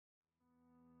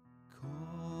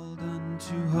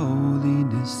to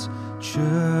holiness,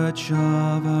 Church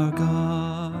of our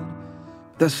God.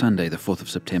 This Sunday, the 4th of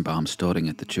September, I'm starting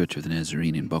at the Church of the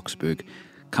Nazarene in Boksburg.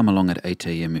 Come along at 8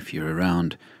 a.m. if you're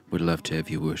around. We'd love to have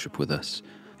you worship with us.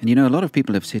 And you know, a lot of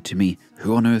people have said to me,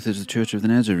 who on earth is the Church of the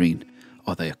Nazarene?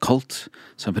 Are they a cult?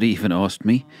 Somebody even asked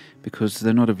me, because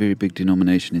they're not a very big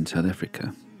denomination in South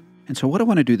Africa. And so what I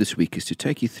want to do this week is to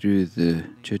take you through the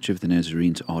Church of the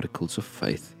Nazarene's Articles of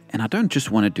Faith. And I don't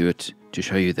just want to do it to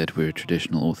show you that we're a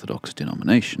traditional Orthodox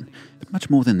denomination, but much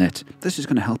more than that. This is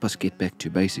going to help us get back to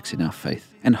basics in our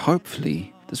faith. And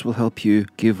hopefully, this will help you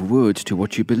give words to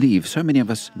what you believe. So many of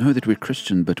us know that we're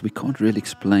Christian, but we can't really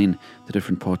explain the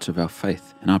different parts of our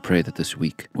faith. And I pray that this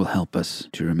week will help us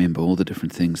to remember all the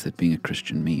different things that being a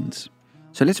Christian means.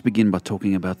 So let's begin by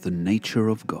talking about the nature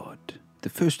of God. The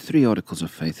first 3 articles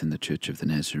of faith in the Church of the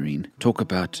Nazarene talk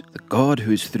about the God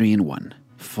who is 3 in 1,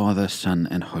 Father, Son,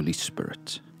 and Holy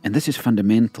Spirit. And this is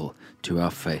fundamental to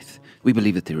our faith. We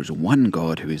believe that there is one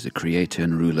God who is the creator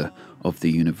and ruler of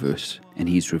the universe, and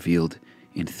he is revealed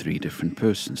in 3 different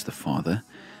persons: the Father,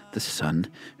 the Son,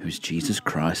 who is Jesus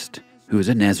Christ, who is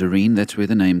a Nazarene, that's where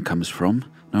the name comes from,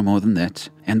 no more than that,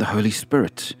 and the Holy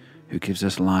Spirit, who gives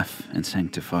us life and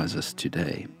sanctifies us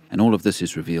today. And all of this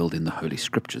is revealed in the Holy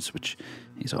Scriptures, which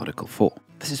is Article 4.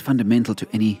 This is fundamental to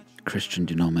any Christian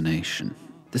denomination.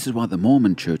 This is why the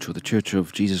Mormon Church, or the Church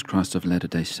of Jesus Christ of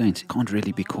Latter-day Saints, can't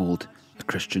really be called a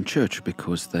Christian church,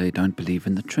 because they don't believe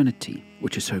in the Trinity,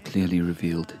 which is so clearly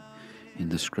revealed in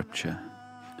the Scripture.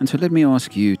 And so let me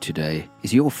ask you today,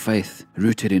 is your faith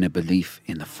rooted in a belief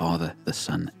in the Father, the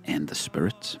Son, and the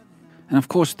Spirit? And of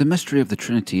course, the mystery of the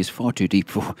Trinity is far too deep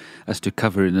for us to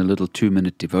cover in a little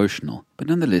 2-minute devotional. But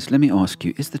nonetheless, let me ask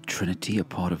you, is the Trinity a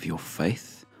part of your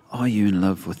faith? Are you in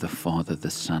love with the Father, the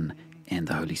Son, and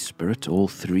the Holy Spirit, all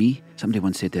 3? Somebody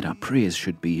once said that our prayers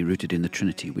should be rooted in the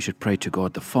Trinity. We should pray to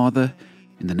God the Father,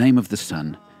 in the name of the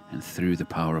Son, and through the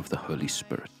power of the Holy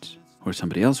Spirit. Or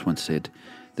somebody else once said,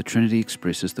 the Trinity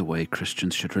expresses the way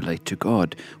Christians should relate to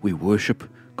God. We worship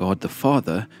God the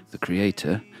Father, the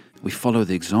Creator. We follow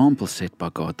the example set by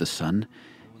God the Son,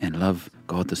 and love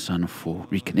God the Son for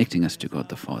reconnecting us to God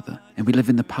the Father. And we live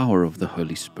in the power of the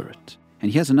Holy Spirit.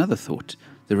 And here's another thought.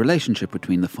 The relationship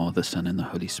between the Father, Son, and the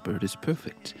Holy Spirit is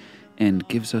perfect, and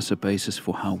gives us a basis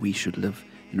for how we should live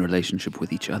in relationship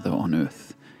with each other on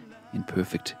earth, in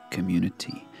perfect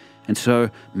community. And so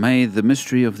may the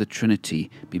mystery of the Trinity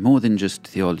be more than just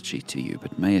theology to you,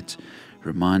 but may it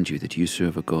remind you that you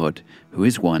serve a God who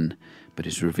is one, but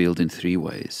is revealed in 3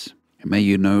 ways. And may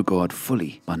you know God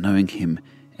fully by knowing him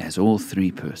as all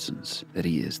 3 persons, that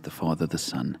he is the Father, the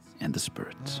Son, and the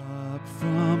Spirit. Up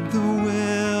from the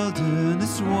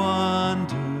wilderness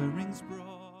wander,